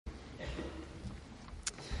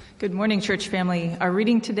Good morning, church family. Our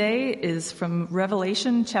reading today is from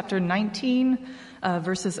Revelation chapter 19,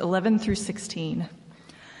 verses 11 through 16.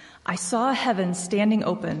 I saw heaven standing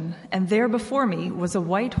open, and there before me was a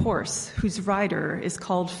white horse whose rider is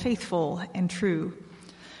called Faithful and True.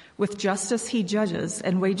 With justice he judges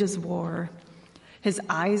and wages war. His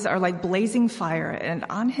eyes are like blazing fire, and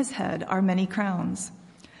on his head are many crowns.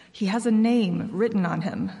 He has a name written on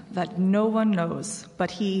him that no one knows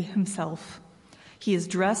but he himself. He is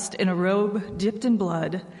dressed in a robe dipped in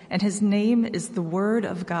blood, and his name is the Word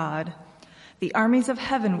of God. The armies of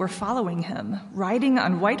heaven were following him, riding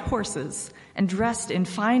on white horses and dressed in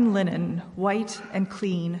fine linen, white and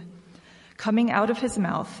clean. Coming out of his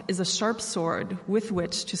mouth is a sharp sword with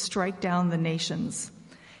which to strike down the nations.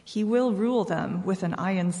 He will rule them with an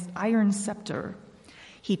iron scepter.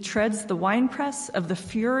 He treads the winepress of the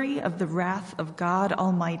fury of the wrath of God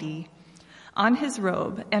Almighty. On his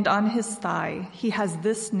robe and on his thigh he has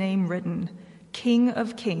this name written, King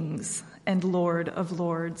of Kings and Lord of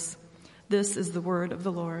Lords. This is the word of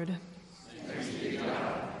the Lord. Thanks be to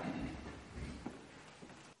God.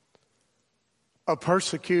 A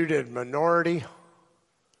persecuted minority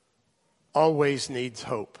always needs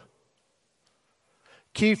hope.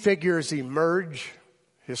 Key figures emerge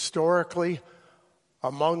historically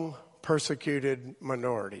among persecuted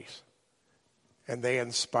minorities, and they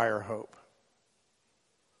inspire hope.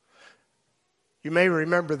 You may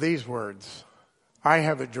remember these words, I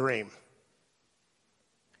have a dream,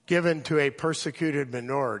 given to a persecuted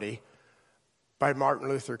minority by Martin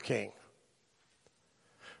Luther King.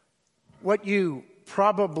 What you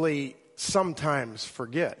probably sometimes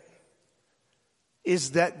forget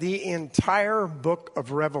is that the entire book of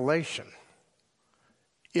Revelation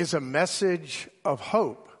is a message of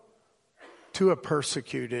hope to a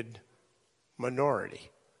persecuted minority.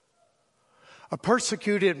 A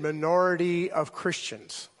persecuted minority of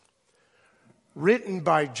Christians, written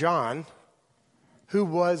by John, who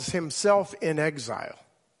was himself in exile.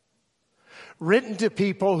 Written to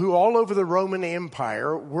people who all over the Roman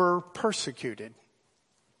Empire were persecuted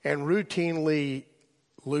and routinely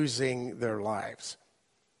losing their lives.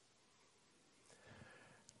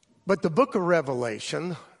 But the book of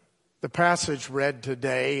Revelation, the passage read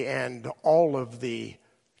today, and all of the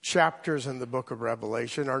chapters in the book of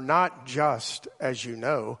Revelation are not just, as you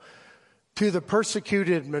know, to the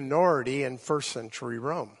persecuted minority in first century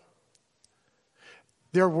Rome.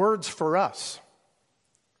 They're words for us.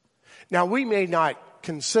 Now, we may not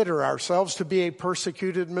consider ourselves to be a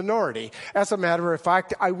persecuted minority. As a matter of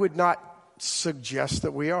fact, I would not suggest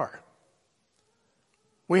that we are.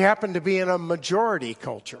 We happen to be in a majority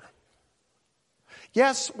culture.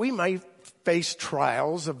 Yes, we may face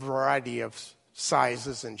trials, a variety of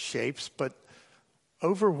sizes and shapes, but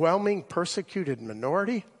overwhelming persecuted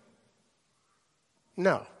minority?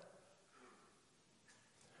 No.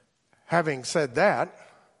 Having said that,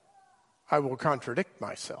 I will contradict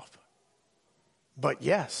myself. But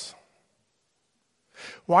yes.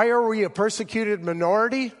 Why are we a persecuted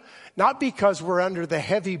minority? Not because we're under the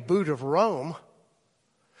heavy boot of Rome.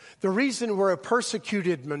 The reason we're a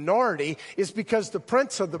persecuted minority is because the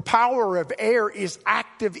prince of the power of air is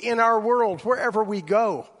active in our world wherever we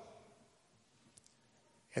go.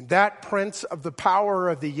 And that prince of the power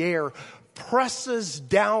of the air presses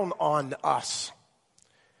down on us.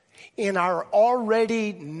 In our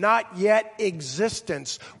already not yet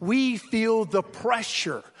existence, we feel the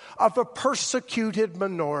pressure of a persecuted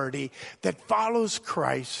minority that follows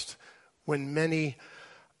Christ when many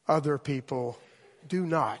other people do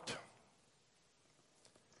not.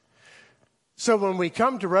 So when we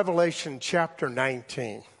come to Revelation chapter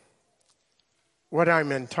 19, what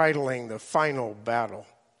I'm entitling the final battle,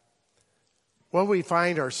 what we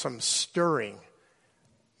find are some stirring,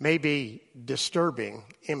 maybe disturbing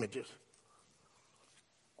images.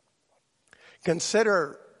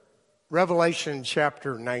 Consider Revelation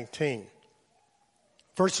chapter 19,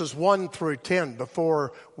 verses 1 through 10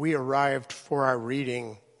 before we arrived for our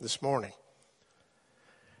reading this morning.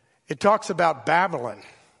 It talks about Babylon,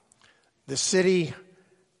 the city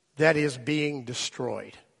that is being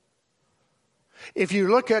destroyed. If you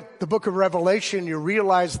look at the book of Revelation, you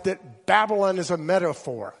realize that Babylon is a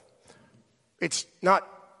metaphor. It's not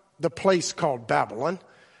the place called Babylon.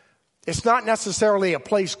 It's not necessarily a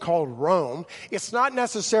place called Rome. It's not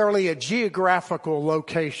necessarily a geographical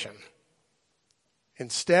location.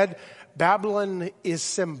 Instead, Babylon is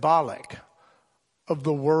symbolic of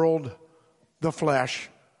the world, the flesh,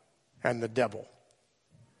 and the devil.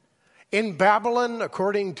 In Babylon,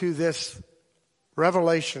 according to this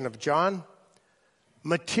revelation of John,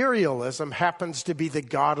 materialism happens to be the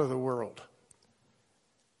god of the world.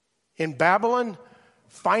 In Babylon,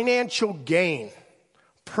 financial gain,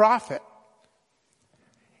 profit,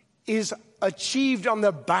 is achieved on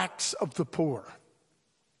the backs of the poor.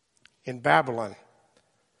 In Babylon,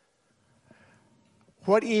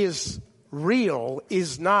 what is real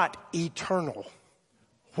is not eternal.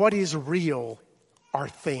 What is real are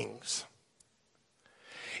things.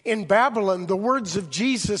 In Babylon, the words of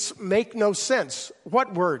Jesus make no sense.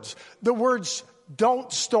 What words? The words,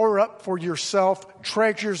 don't store up for yourself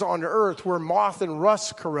treasures on earth where moth and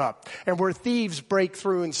rust corrupt and where thieves break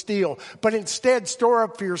through and steal. But instead store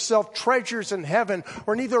up for yourself treasures in heaven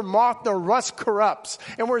where neither moth nor rust corrupts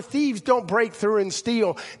and where thieves don't break through and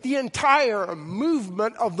steal. The entire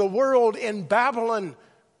movement of the world in Babylon,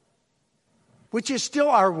 which is still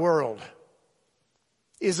our world,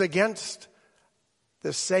 is against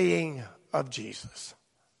the saying of Jesus.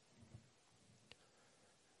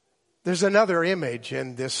 There's another image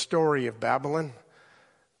in this story of Babylon,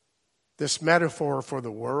 this metaphor for the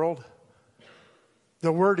world.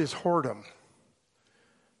 The word is whoredom,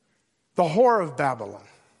 the whore of Babylon.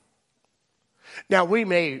 Now, we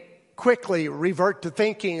may quickly revert to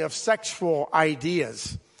thinking of sexual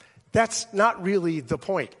ideas. That's not really the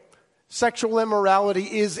point. Sexual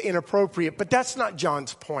immorality is inappropriate, but that's not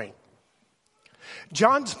John's point.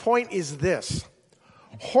 John's point is this: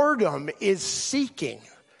 whoredom is seeking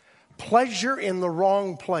pleasure in the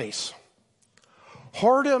wrong place.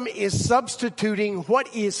 Whoredom is substituting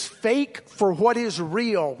what is fake for what is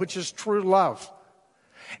real, which is true love.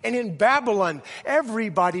 And in Babylon,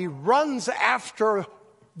 everybody runs after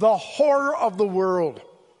the whore of the world,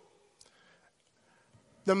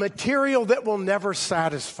 the material that will never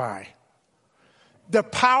satisfy, the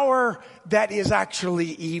power that is actually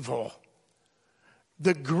evil,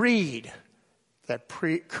 the greed that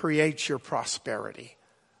creates your prosperity.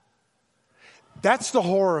 That's the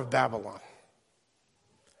whore of Babylon.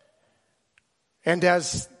 And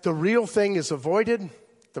as the real thing is avoided,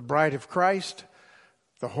 the bride of Christ,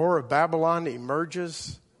 the whore of Babylon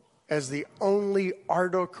emerges as the only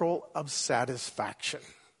article of satisfaction.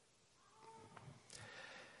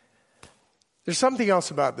 There's something else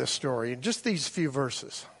about this story in just these few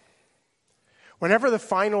verses. Whenever the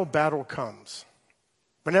final battle comes,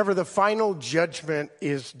 whenever the final judgment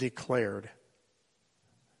is declared,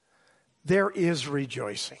 there is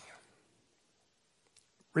rejoicing.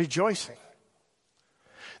 Rejoicing.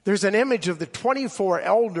 There's an image of the 24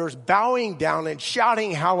 elders bowing down and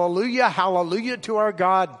shouting, hallelujah, hallelujah to our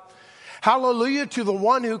God. Hallelujah to the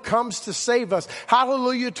one who comes to save us.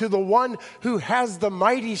 Hallelujah to the one who has the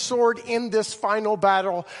mighty sword in this final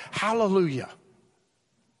battle. Hallelujah.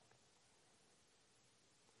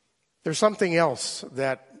 There's something else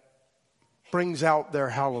that brings out their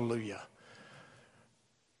hallelujah.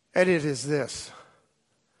 And it is this: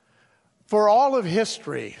 for all of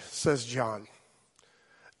history, says John,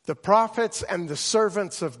 the prophets and the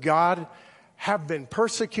servants of God have been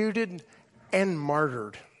persecuted and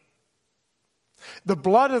martyred. The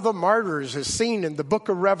blood of the martyrs is seen in the book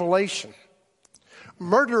of Revelation.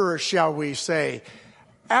 Murderers, shall we say,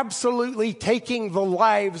 absolutely taking the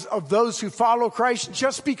lives of those who follow Christ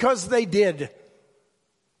just because they did.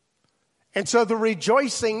 And so the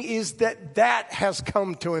rejoicing is that that has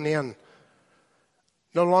come to an end.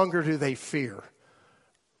 No longer do they fear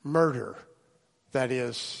murder, that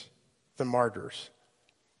is, the martyrs.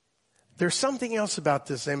 There's something else about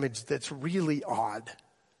this image that's really odd.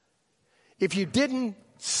 If you didn't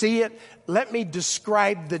see it, let me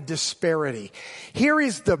describe the disparity. Here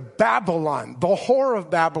is the Babylon, the whore of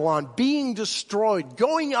Babylon, being destroyed,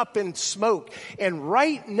 going up in smoke, and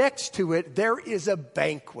right next to it there is a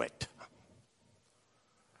banquet.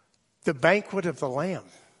 The banquet of the Lamb.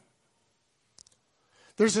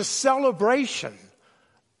 There's a celebration,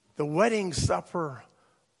 the wedding supper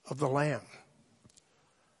of the Lamb.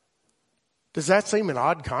 Does that seem an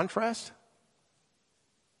odd contrast?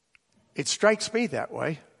 It strikes me that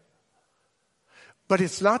way. But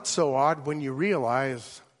it's not so odd when you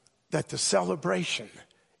realize that the celebration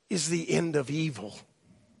is the end of evil.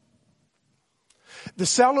 The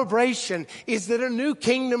celebration is that a new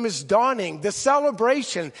kingdom is dawning. The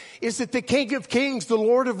celebration is that the King of Kings, the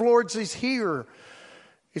Lord of Lords is here.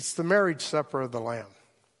 It's the marriage supper of the Lamb.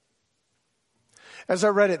 As I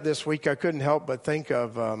read it this week, I couldn't help but think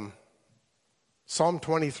of Psalm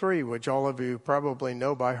 23, which all of you probably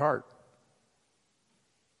know by heart.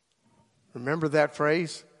 Remember that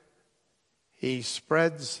phrase? He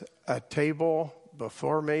spreads a table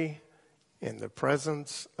before me in the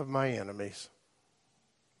presence of my enemies.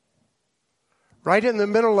 Right in the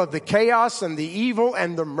middle of the chaos and the evil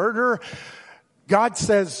and the murder, God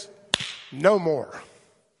says, no more.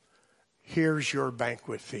 Here's your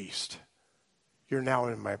banquet feast. you're now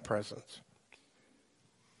in my presence.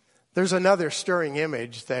 There's another stirring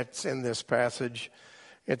image that's in this passage.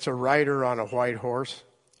 It's a rider on a white horse.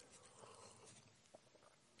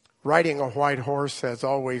 Riding a white horse has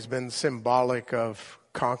always been symbolic of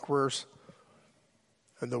conquerors.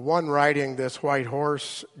 And the one riding this white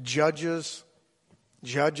horse judges,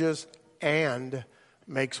 and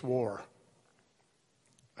makes war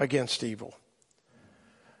against evil.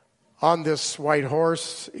 On this white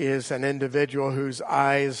horse is an individual whose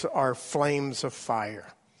eyes are flames of fire,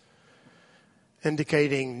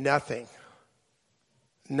 indicating nothing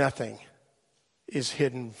is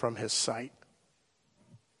hidden from his sight.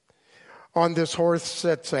 On this horse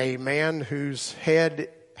sits a man whose head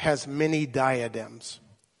has many diadems,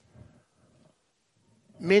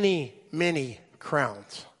 many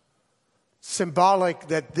crowns, symbolic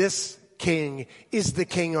that this king is the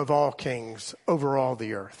king of all kings over all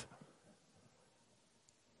the earth.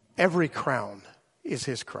 Every crown is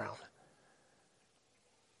his crown.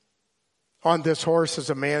 On this horse is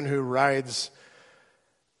a man who rides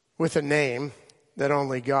with a name that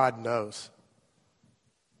only God knows.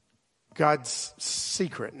 God's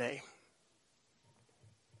secret name.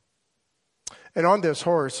 And on this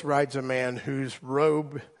horse rides a man whose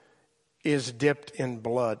robe is dipped in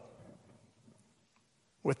blood,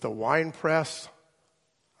 with the winepress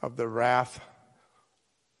of the wrath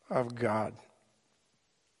of God.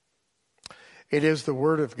 It is the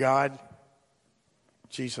Word of God,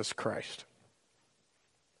 Jesus Christ.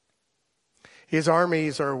 His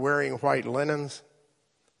armies are wearing white linens,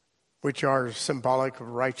 which are symbolic of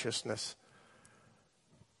righteousness.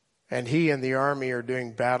 And he and the army are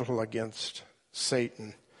doing battle against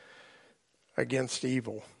Satan, against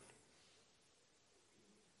evil.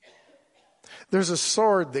 There's a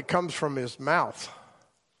sword that comes from his mouth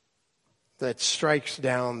that strikes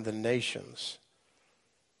down the nations.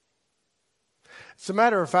 As a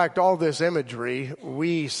matter of fact, all this imagery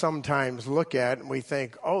we sometimes look at and we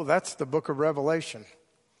think, oh, that's the book of Revelation.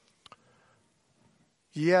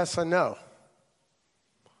 Yes and no.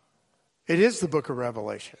 It is the book of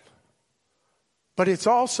Revelation. But it's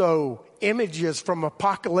also images from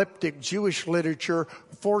apocalyptic Jewish literature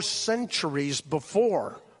for centuries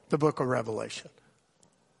before the book of Revelation.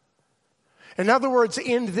 In other words,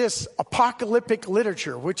 in this apocalyptic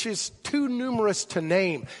literature, which is too numerous to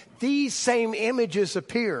name, these same images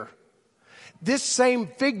appear. This same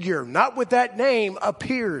figure, not with that name,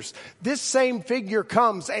 appears. This same figure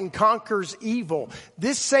comes and conquers evil.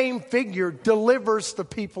 This same figure delivers the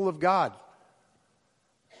people of God.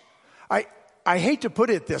 I hate to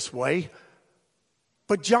put it this way,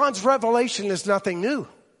 but John's revelation is nothing new.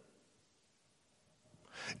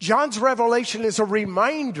 John's revelation is a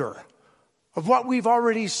reminder of what we've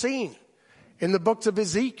already seen in the books of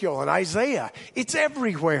Ezekiel and Isaiah. It's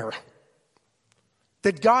everywhere.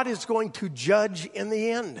 That God is going to judge in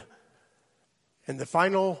the end. And the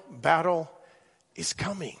final battle is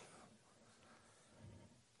coming.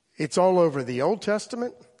 It's all over the Old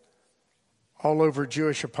Testament, all over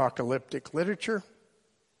Jewish apocalyptic literature.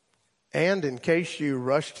 And in case you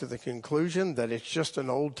rush to the conclusion that it's just an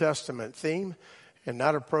Old Testament theme and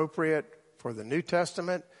not appropriate for the New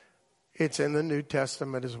Testament, it's in the New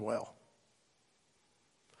Testament as well.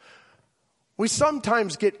 We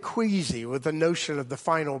sometimes get queasy with the notion of the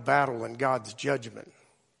final battle and God's judgment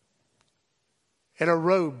and a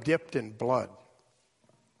robe dipped in blood.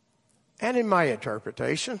 And in my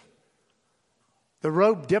interpretation, the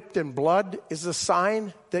robe dipped in blood is a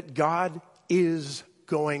sign that God is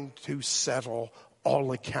going to settle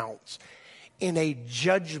all accounts in a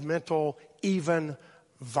judgmental, even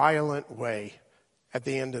violent way at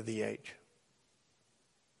the end of the age.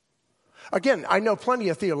 Again, I know plenty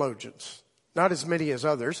of theologians, not as many as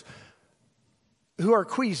others, who are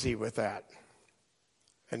queasy with that.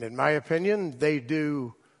 And in my opinion, they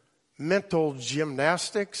do mental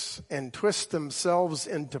gymnastics and twist themselves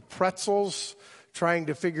into pretzels trying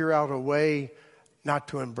to figure out a way not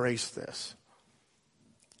to embrace this.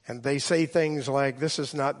 And they say things like, this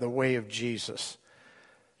is not the way of Jesus.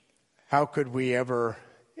 How could we ever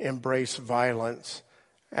embrace violence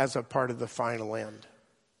as a part of the final end?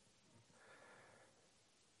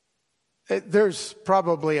 There's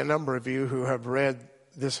probably a number of you who have read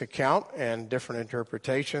this account and different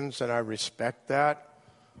interpretations, and I respect that.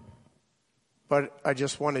 But I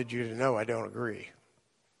just wanted you to know I don't agree.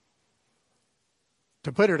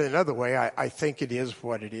 To put it another way, I think it is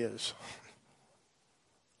what it is.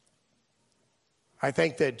 I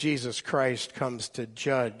think that Jesus Christ comes to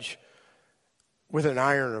judge with an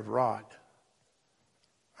iron rod,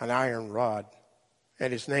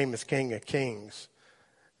 and his name is King of Kings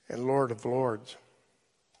and Lord of Lords.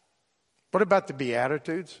 What about the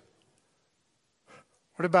Beatitudes?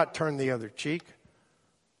 What about turn the other cheek?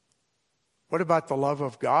 What about the love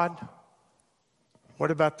of God?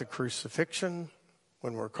 What about the crucifixion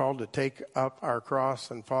when we're called to take up our cross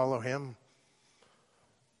and follow him?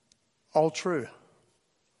 All true.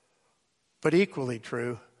 But equally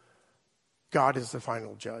true, God is the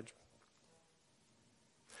final judge.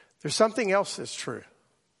 There's something else that's true.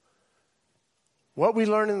 What we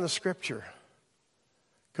learn in the scripture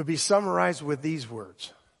could be summarized with these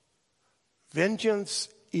words. Vengeance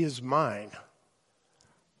is mine.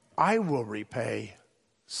 I will repay,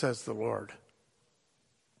 says the Lord.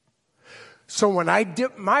 So when I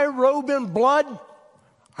dip my robe in blood,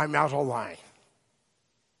 I'm out of line.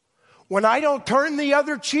 When I don't turn the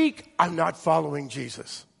other cheek, I'm not following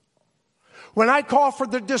Jesus. When I call for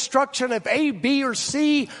the destruction of A, B, or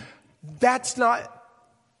C, that's not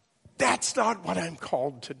what I'm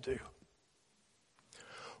called to do.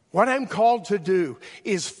 What I'm called to do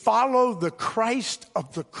is follow the Christ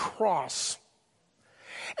of the cross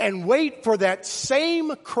and wait for that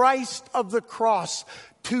same Christ of the cross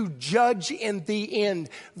to judge in the end.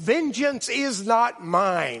 Vengeance is not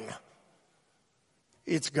mine.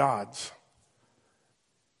 It's God's.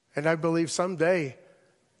 And I believe someday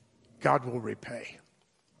God will repay.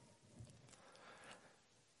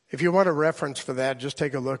 If you want a reference for that, just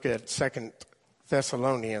take a look at 2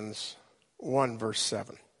 Thessalonians 1 verse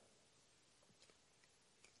 7.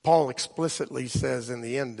 Paul explicitly says in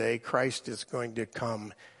the end day, Christ is going to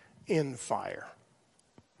come in fire.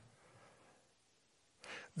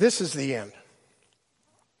 This is the end.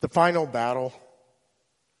 The final battle.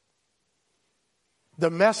 The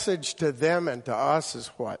message to them and to us is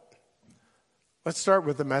what? Let's start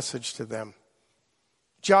with the message to them.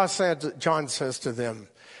 John says to them,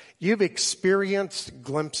 you've experienced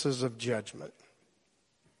glimpses of judgment,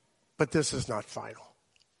 but this is not final.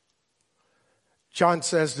 John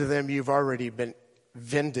says to them, you've already been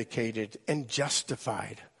vindicated and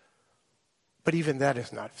justified, but even that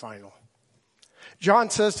is not final. John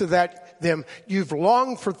says to them, you've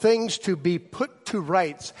longed for things to be put to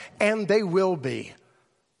rights, and they will be,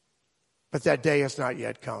 but that day has not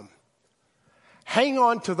yet come. Hang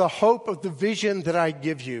on to the hope of the vision that I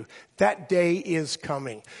give you. That day is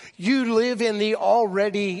coming. You live in the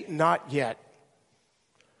already not yet.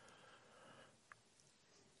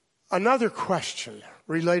 Another question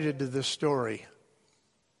related to this story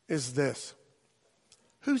is this.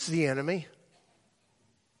 Who's the enemy?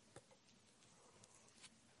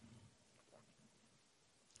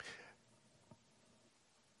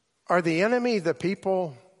 Are the enemy the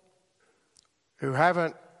people who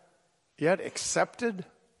haven't yet accepted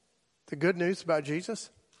the good news about Jesus?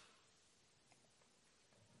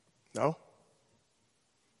 No.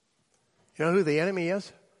 You know who the enemy is?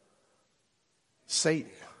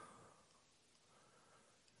 Satan.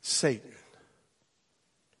 Satan.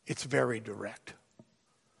 It's very direct.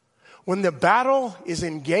 When the battle is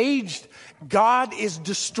engaged, God is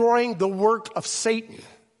destroying the work of Satan.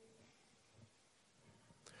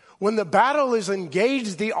 When the battle is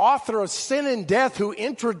engaged, the author of sin and death who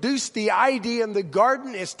introduced the idea in the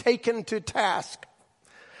garden is taken to task.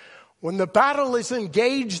 When the battle is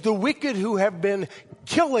engaged, the wicked who have been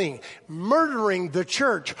killing, murdering the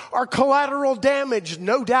church are collateral damage,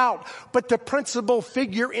 no doubt. But the principal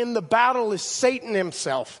figure in the battle is Satan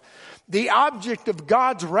himself. The object of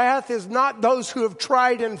God's wrath is not those who have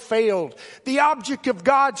tried and failed. The object of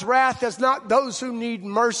God's wrath is not those who need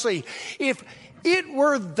mercy. If it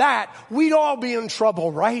were that, we'd all be in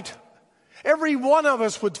trouble, right? Every one of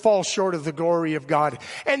us would fall short of the glory of God.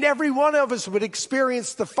 And every one of us would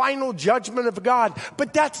experience the final judgment of God.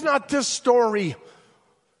 But that's not this story.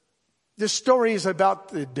 This story is about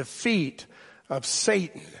the defeat of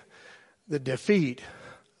Satan. The defeat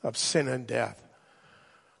of sin and death.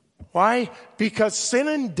 Why? Because sin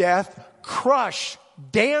and death crush,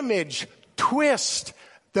 damage, twist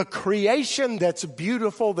the creation that's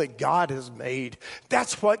beautiful that God has made.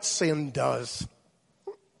 That's what sin does.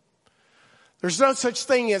 There's no such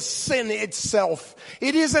thing as sin itself.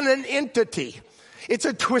 It isn't an entity. It's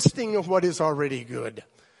a twisting of what is already good.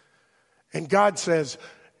 And God says,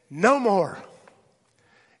 no more.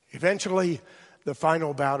 Eventually, the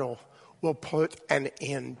final battle will put an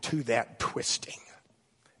end to that twisting.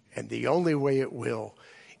 And the only way it will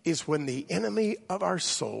is when the enemy of our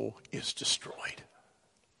soul is destroyed.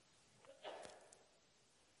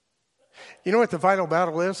 You know what the final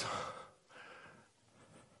battle is?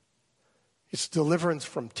 It's deliverance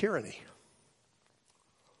from tyranny.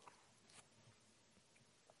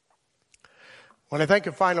 When I think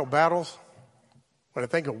of final battles, when I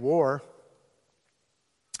think of war,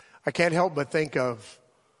 I can't help but think of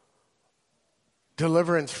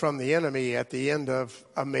deliverance from the enemy at the end of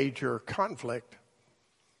a major conflict.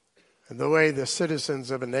 And the way the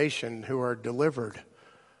citizens of a nation who are delivered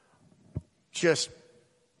just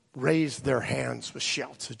raise their hands with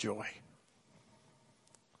shouts of joy.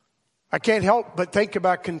 I can't help but think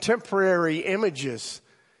about contemporary images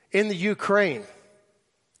in the Ukraine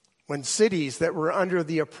when cities that were under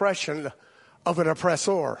the oppression of an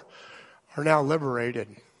oppressor are now liberated,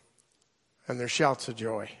 and their shouts of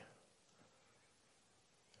joy.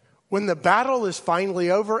 When the battle is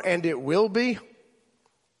finally over, and it will be,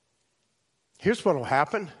 here's what will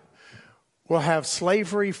happen. We'll have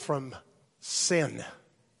slavery from sin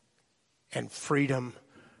and freedom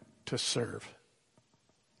to serve.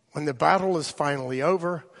 When the battle is finally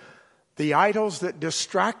over, the idols that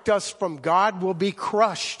distract us from God will be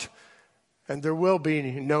crushed, and there will be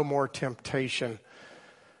no more temptation.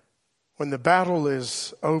 When the battle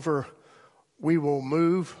is over, we will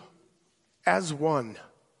move as one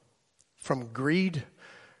from greed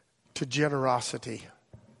to generosity.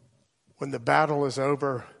 When the battle is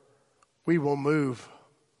over, we will move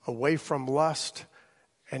away from lust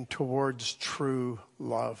and towards true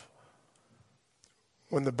love.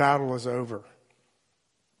 When the battle is over,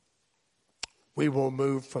 we will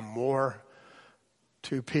move from war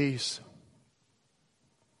to peace.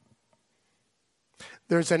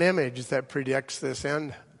 There's an image that predicts this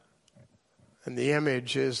end, and the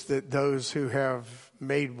image is that those who have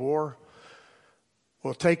made war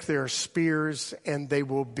will take their spears and they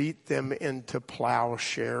will beat them into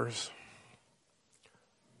plowshares.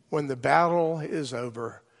 When the battle is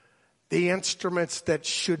over, the instruments that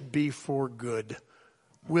should be for good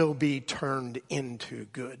will be turned into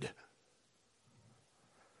good.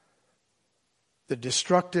 The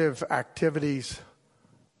destructive activities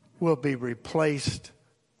will be replaced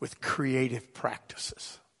with creative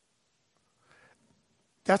practices.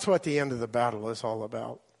 That's what the end of the battle is all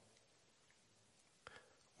about.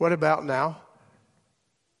 What about now?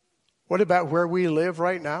 What about where we live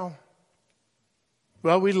right now?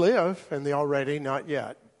 Well, we live in the already, not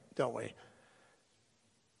yet, don't we?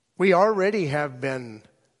 We already have been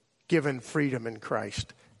given freedom in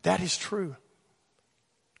Christ. That is true.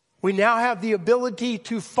 We now have the ability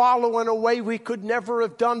to follow in a way we could never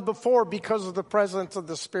have done before because of the presence of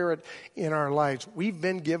the Spirit in our lives. We've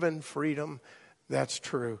been given freedom. That's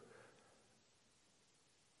true.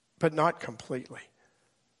 But not completely.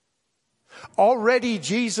 Already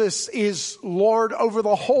Jesus is Lord over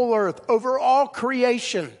the whole earth, over all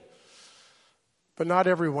creation. But not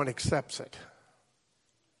everyone accepts it.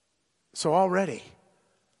 So already,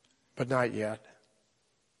 but not yet.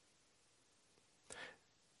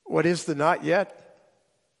 What is the not yet?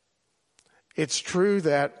 It's true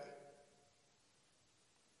that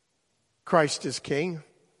Christ is King,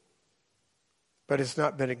 but it's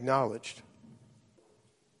not been acknowledged.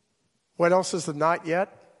 What else is the not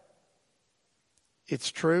yet?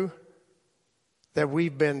 It's true that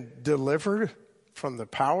we've been delivered from the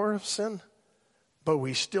power of sin, but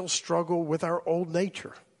we still struggle with our old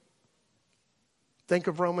nature. Think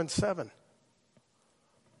of Romans 7.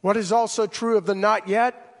 What is also true of the not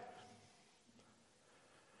yet?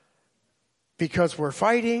 Because we're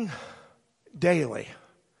fighting daily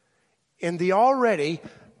in the already,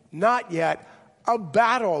 not yet, a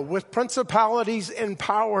battle with principalities and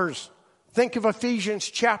powers. Think of Ephesians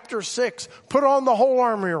chapter 6. Put on the whole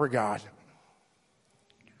armor of God.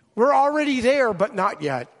 We're already there, but not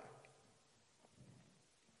yet.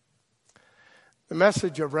 The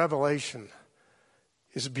message of Revelation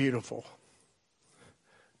is beautiful.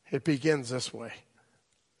 It begins this way.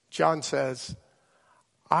 John says,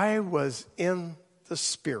 I was in the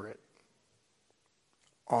Spirit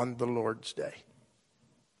on the Lord's day.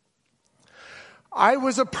 I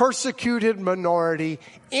was a persecuted minority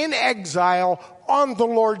in exile on the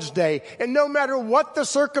Lord's day. And no matter what the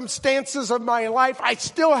circumstances of my life, I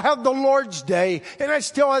still had the Lord's day. And I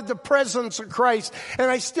still had the presence of Christ.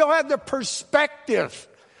 And I still had the perspective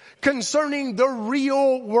concerning the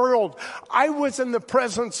real world. I was in the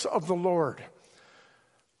presence of the Lord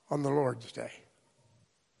on the Lord's day.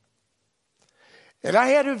 And I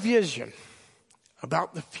had a vision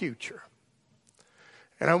about the future.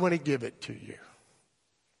 And I want to give it to you.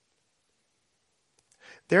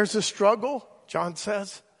 There's a struggle, John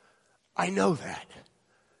says. I know that.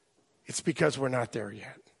 It's because we're not there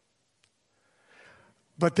yet.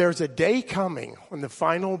 But there's a day coming when the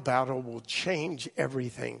final battle will change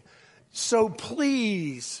everything. So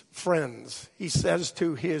please, friends, he says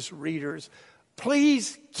to his readers,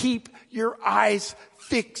 please keep your eyes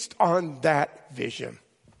fixed on that vision.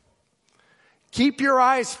 Keep your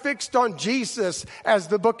eyes fixed on Jesus, as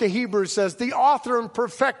the book of Hebrews says, the author and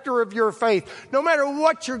perfecter of your faith. No matter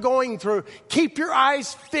what you're going through, keep your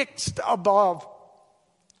eyes fixed above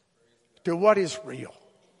to what is real.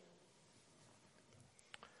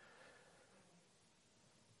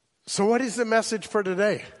 So what is the message for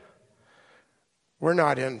today? We're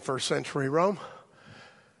not in first century Rome.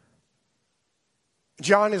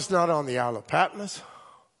 John is not on the Isle of Patmos.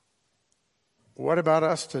 What about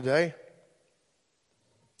us today?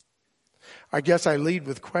 I guess I lead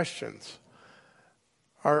with questions.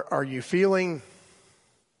 Are you feeling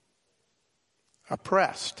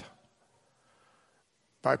oppressed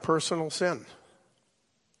by personal sin?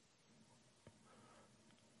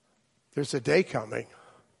 There's a day coming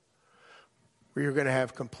where you're going to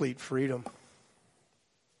have complete freedom.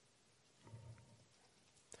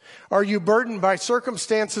 Are you burdened by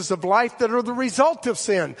circumstances of life that are the result of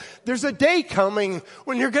sin? There's a day coming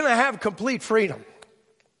when you're going to have complete freedom.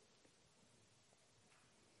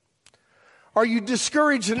 Are you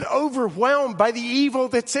discouraged and overwhelmed by the evil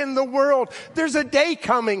that's in the world? There's a day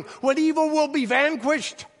coming when evil will be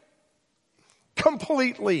vanquished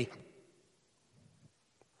completely.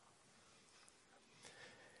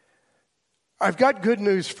 I've got good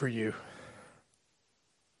news for you.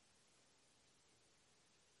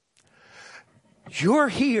 You're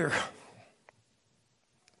here,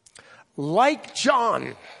 like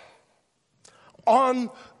John, on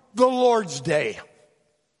the Lord's Day.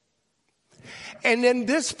 And in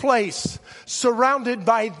this place, surrounded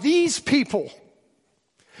by these people,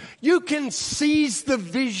 you can seize the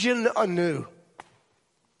vision anew.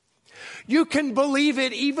 You can believe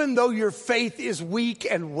it even though your faith is weak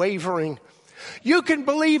and wavering. You can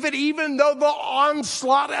believe it even though the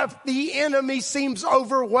onslaught of the enemy seems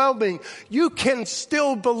overwhelming. You can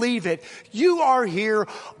still believe it. You are here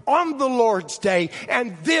on the Lord's Day,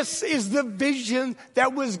 and this is the vision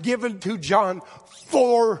that was given to John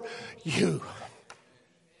for you.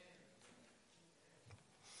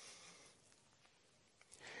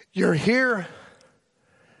 You're here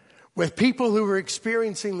with people who are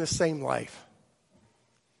experiencing the same life.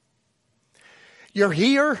 You're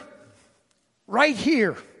here, right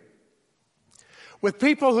here, with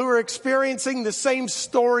people who are experiencing the same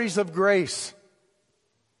stories of grace.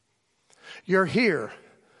 You're here,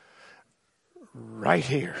 right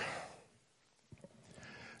here,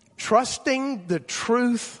 trusting the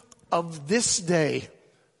truth of this day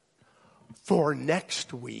for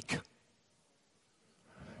next week.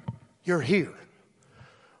 You're here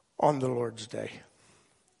on the Lord's Day.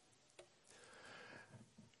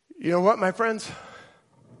 You know what, my friends?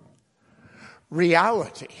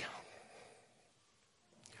 Reality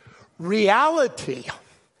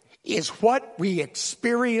is what we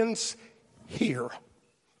experience here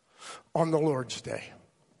on the Lord's Day.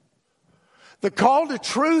 The call to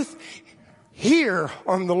truth here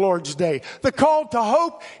on the Lord's Day. The call to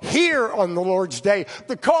hope here on the Lord's Day.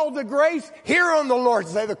 The call to grace here on the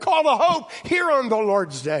Lord's Day. The call to hope here on the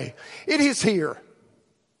Lord's Day. It is here.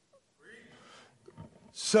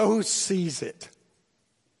 So seize it.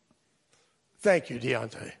 Thank you,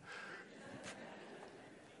 Deontay.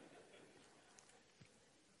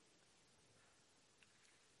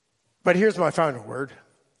 But here's my final word.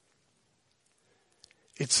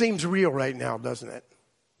 It seems real right now, doesn't it?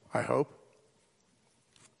 I hope.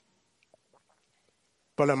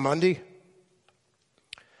 But on Monday,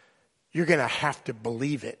 you're going to have to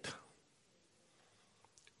believe it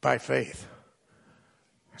by faith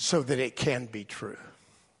so that it can be true.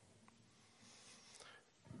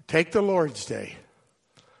 Take the Lord's Day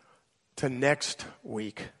to next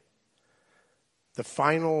week. The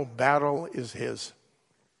final battle is His.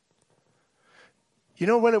 You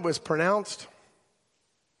know when it was pronounced?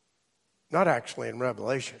 Not actually in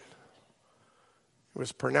Revelation. It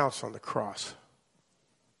was pronounced on the cross.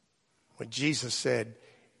 When Jesus said,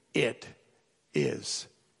 "It is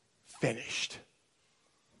finished."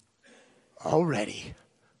 Already.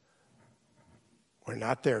 We're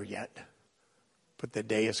not there yet, but the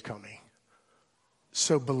day is coming.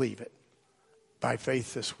 So believe it by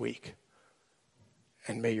faith this week,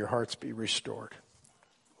 and may your hearts be restored.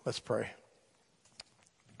 Let's pray.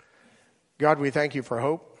 God, we thank you for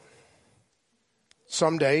hope.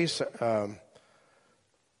 Some days,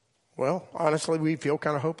 honestly, we feel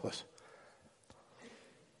kind of hopeless.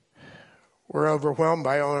 We're overwhelmed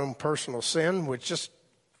by our own personal sin, which just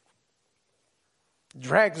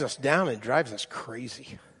drags us down and drives us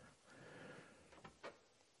crazy.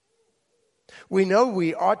 We know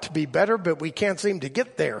we ought to be better, but we can't seem to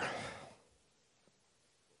get there.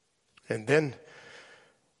 And then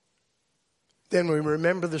we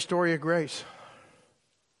remember the story of grace.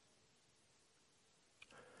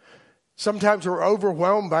 Sometimes we're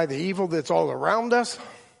overwhelmed by the evil that's all around us.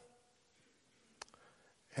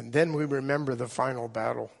 And then we remember the final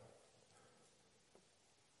battle.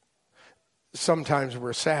 Sometimes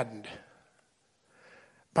we're saddened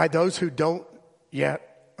by those who don't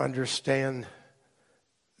yet understand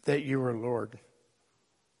that you are Lord.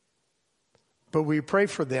 But we pray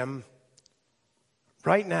for them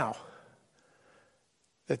right now,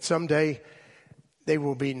 that someday they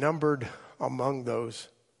will be numbered among those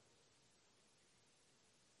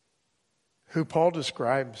who Paul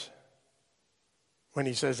describes when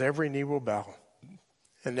he says every knee will bow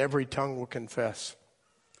and every tongue will confess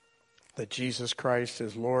that Jesus Christ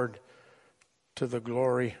is Lord, to the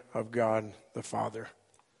glory of God the Father.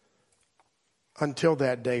 Until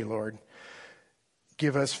that day, Lord,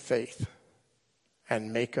 give us faith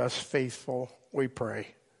and make us faithful, we pray.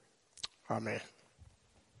 Amen.